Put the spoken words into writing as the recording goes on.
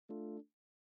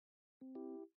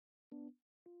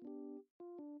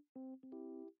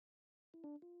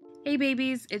Hey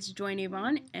babies, it's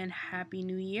Joynavon and Happy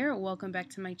New Year. Welcome back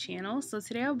to my channel. So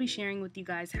today I'll be sharing with you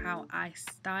guys how I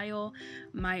style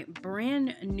my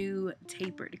brand new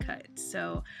tapered cut.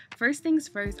 So first things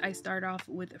first, I start off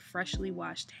with freshly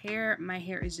washed hair. My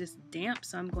hair is just damp,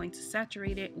 so I'm going to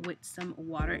saturate it with some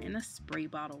water in a spray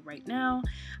bottle right now.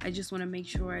 I just want to make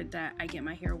sure that I get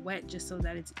my hair wet just so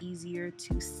that it's easier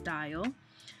to style.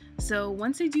 So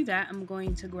once I do that, I'm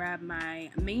going to grab my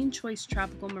Main Choice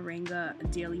Tropical Moringa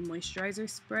Daily Moisturizer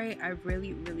Spray. I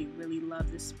really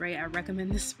love this spray. I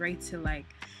recommend this spray to like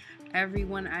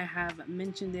everyone. I have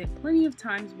mentioned it plenty of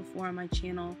times before on my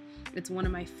channel. It's one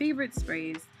of my favorite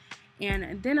sprays.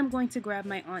 And then I'm going to grab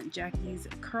my Aunt Jackie's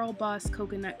Curl Boss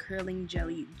Coconut Curling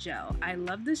Jelly Gel. I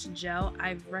love this gel.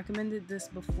 I've recommended this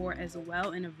before as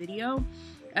well in a video.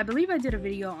 I believe I did a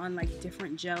video on like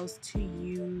different gels to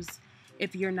use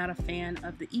if you're not a fan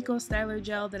of the Eco Styler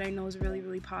gel that I know is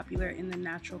really popular in the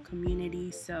natural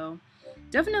community. So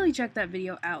definitely check that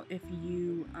video out if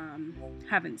you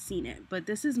haven't seen it. But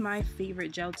this is my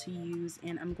favorite gel to use,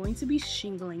 and I'm going to be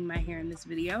shingling my hair in this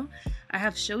video. I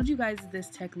have showed you guys this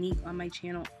technique on my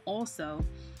channel also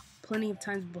plenty of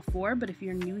times before, but if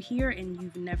you're new here and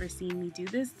you've never seen me do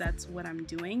this, that's what I'm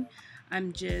doing.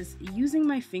 I'm just using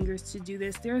my fingers to do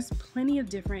this. There's plenty of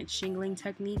different shingling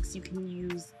techniques. You can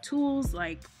use tools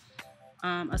like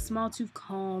a small tooth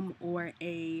comb or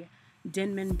a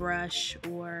Denman brush,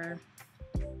 or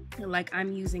like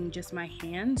I'm using just my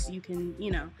hands. You can,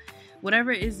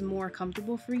 whatever is more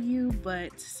comfortable for you,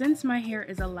 but since my hair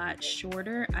is a lot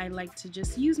shorter, I like to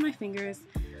just use my fingers.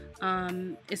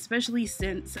 Especially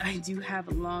since I do have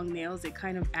long nails, it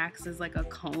kind of acts as like a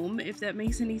comb, if that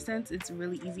makes any sense. It's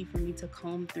really easy for me to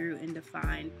comb through and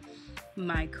define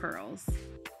my curls.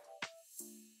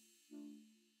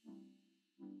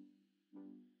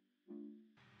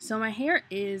 So my hair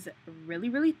is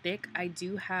really thick. I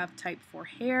do have type 4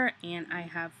 hair and I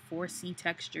have 4C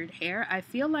textured hair. I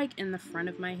feel like in the front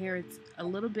of my hair it's a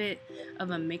little bit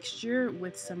of a mixture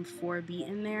with some 4B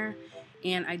in there,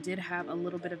 and I did have a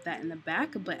little bit of that in the back,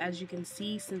 but as you can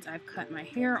see, since I've cut my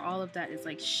hair, all of that is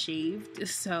like shaved,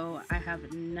 so I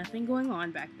have nothing going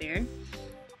on back there.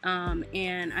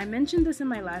 And I mentioned this in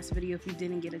my last video if you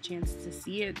didn't get a chance to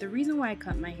see it. The reason why I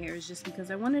cut my hair is just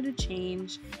because I wanted to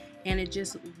change, and it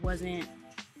just wasn't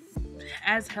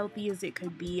as healthy as it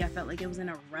could be. I felt like it was in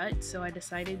a rut, so I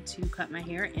decided to cut my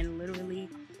hair, and literally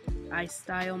I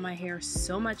style my hair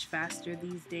so much faster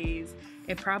these days.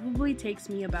 It probably takes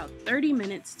me about 30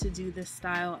 minutes to do this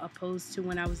style, opposed to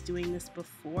when I was doing this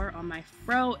before on my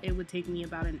fro, it would take me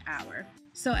about an hour.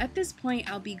 So at this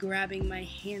point, I'll be grabbing my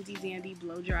handy dandy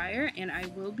blow dryer, and I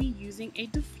will be using a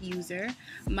diffuser.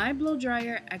 My blow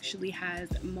dryer actually has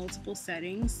multiple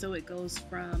settings, so it goes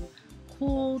from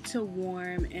cool to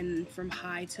warm and from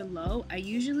high to low. I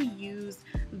usually use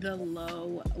the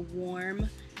low warm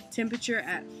temperature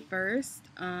at first,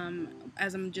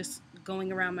 as I'm just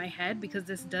going around my head, because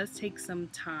this does take some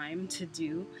time to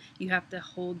do. You have to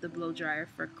hold the blow dryer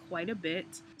for quite a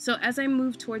bit. So as I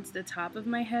move towards the top of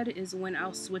my head is when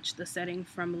I'll switch the setting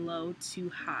from low to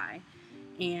high,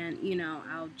 and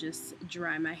I'll just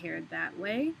dry my hair that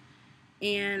way.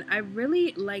 And I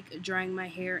really like drying my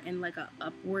hair in like a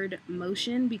upward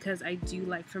motion, because I do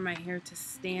like for my hair to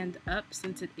stand up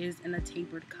since it is in a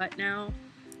tapered cut now.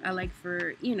 I like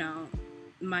for,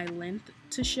 my length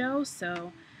to show.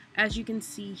 So as you can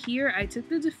see here, I took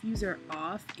the diffuser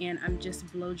off and I'm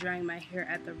just blow drying my hair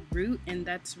at the root, and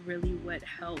that's really what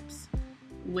helps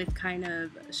with kind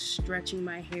of stretching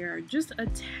my hair just a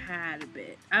tad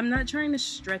bit. I'm not trying to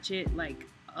stretch it like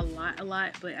a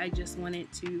lot, but I just want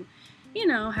it to,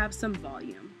 have some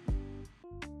volume.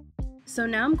 So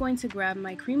now I'm going to grab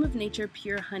my Cream of Nature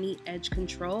Pure Honey Edge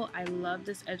Control. I love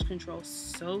this edge control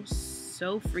so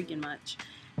freaking much,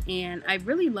 and I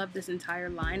really love this entire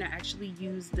line. I actually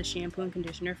use the shampoo and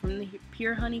conditioner from the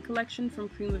Pure Honey collection from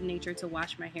Cream of Nature to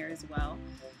wash my hair as well.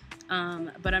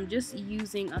 But I'm just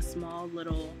using a small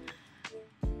little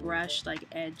brush, like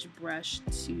edge brush,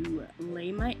 to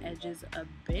lay my edges a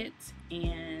bit,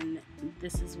 and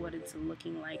this is what it's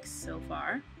looking like so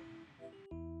far.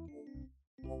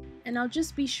 And I'll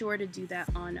just be sure to do that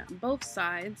on both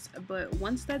sides, but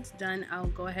once that's done, I'll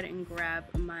go ahead and grab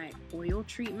my oil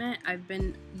treatment. I've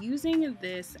been using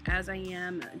this As I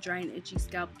Am Dry and Itchy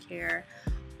Scalp Care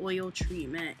oil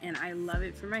treatment, and I love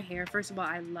it for my hair. First of all,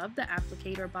 I love the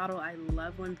applicator bottle. I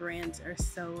love when brands are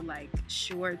so like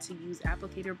sure to use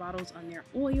applicator bottles on their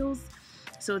oils,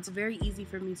 so it's very easy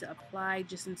for me to apply,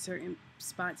 just insert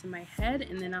spots in my head,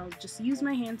 and then I'll just use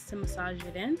my hands to massage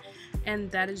it in.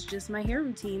 And that is just my hair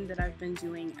routine that I've been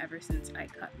doing ever since I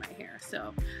cut my hair.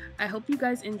 So I hope you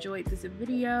guys enjoyed this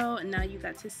video, and now you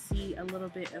got to see a little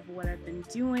bit of what I've been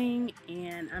doing,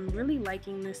 and I'm really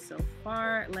liking this so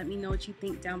far. Let me know what you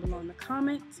think down below in the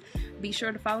comments. Be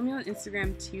sure to follow me on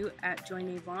Instagram too, at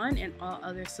joynavon, and all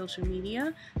other social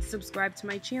media. Subscribe to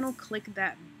my channel, click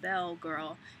that bell,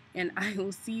 girl, and I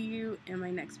will see you in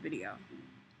my next video.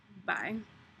 Bye.